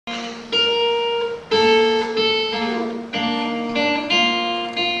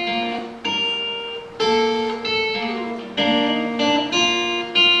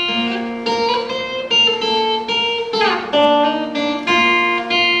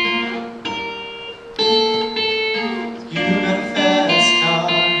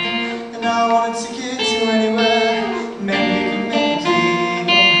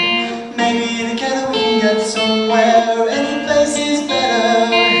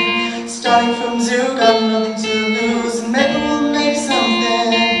starting from zero, got nothing to lose, and maybe we'll make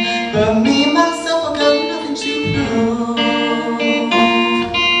something. But me and myself, I got nothing to prove.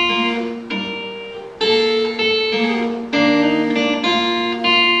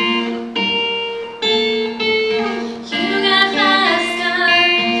 You got a fast car,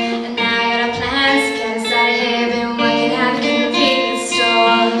 and now I got a plan to get us out of here. Been working at the convenience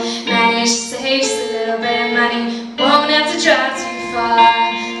store, managed to save just a little bit of money. Won't have to drive too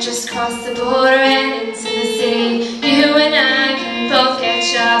far, just cross the border and into the city. You and I can both get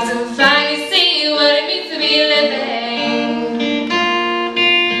jobs and finally see what it means to be living.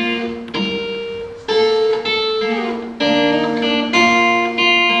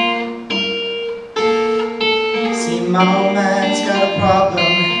 See, my old man's got a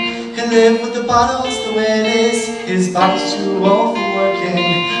problem. He lived with the bottles the way it is. His body's too old for working.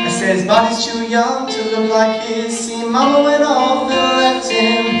 I said his body's too young to look like his. See, mama went off and left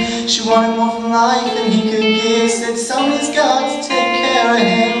him. She wanted more from life than he could give. Said somebody's got to take care of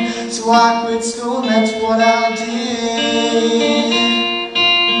him. So I quit school and that's what I did.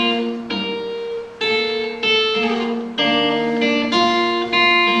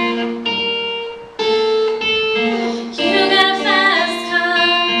 You got a fast car,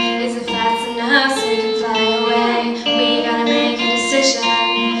 is it fast enough so we can fly away? We gotta make a decision,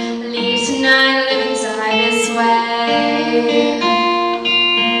 leave tonight or live and die this way.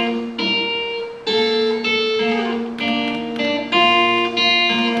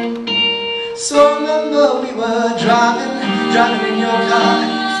 So I remember we were driving in your car.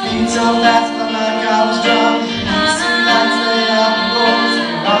 Speed so fast, felt like I was drunk. City lights lay out the roads,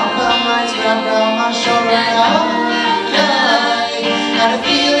 round my lights wrapped around my shoulder. And I had a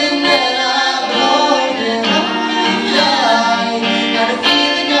feeling that I belonged, and I had a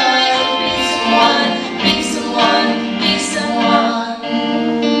feeling I could be someone, be someone, be someone.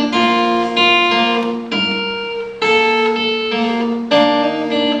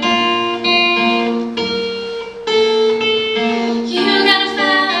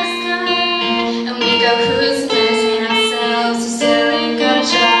 Cruising, entertain ourselves, we still ain't got a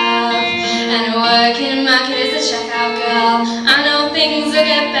job, and working in market as a checkout girl. I know things will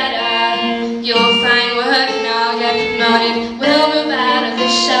get better, you'll find work and I'll get promoted. We'll move out of the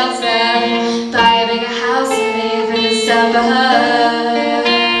shelter, buy a bigger house and live in the suburbs.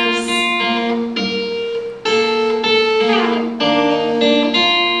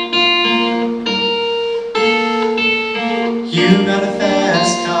 You got a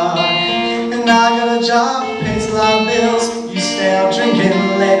fast car, and I got a job that pays a lot of bills. You stay out drinking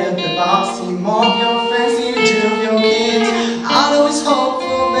late at the bar, see more of your friends than you do of your kids. I'd always hope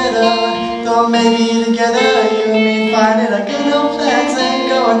for better, thought maybe together you and me find it. I got no plans, ain't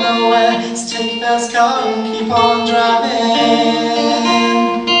going nowhere, so take your fast car and keep on driving.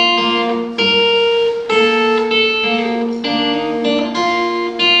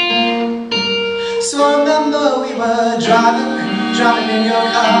 So I remember we were driving in your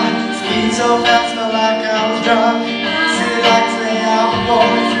car. Speed so fast, felt like I was drunk. City lights lay out before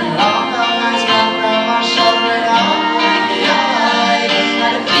me, all my lights wrapped around my shoulder. And I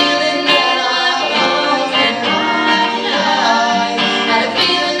had a feeling that I belonged, and I had a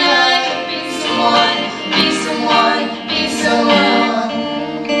feeling I could be someone, be someone, be someone.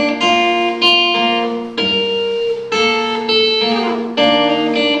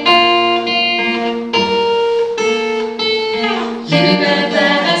 You got a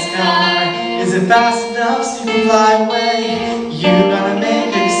fast car, is it fast enough so you can fly away? You gotta make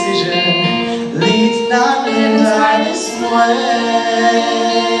a decision, leave tonight and die this way.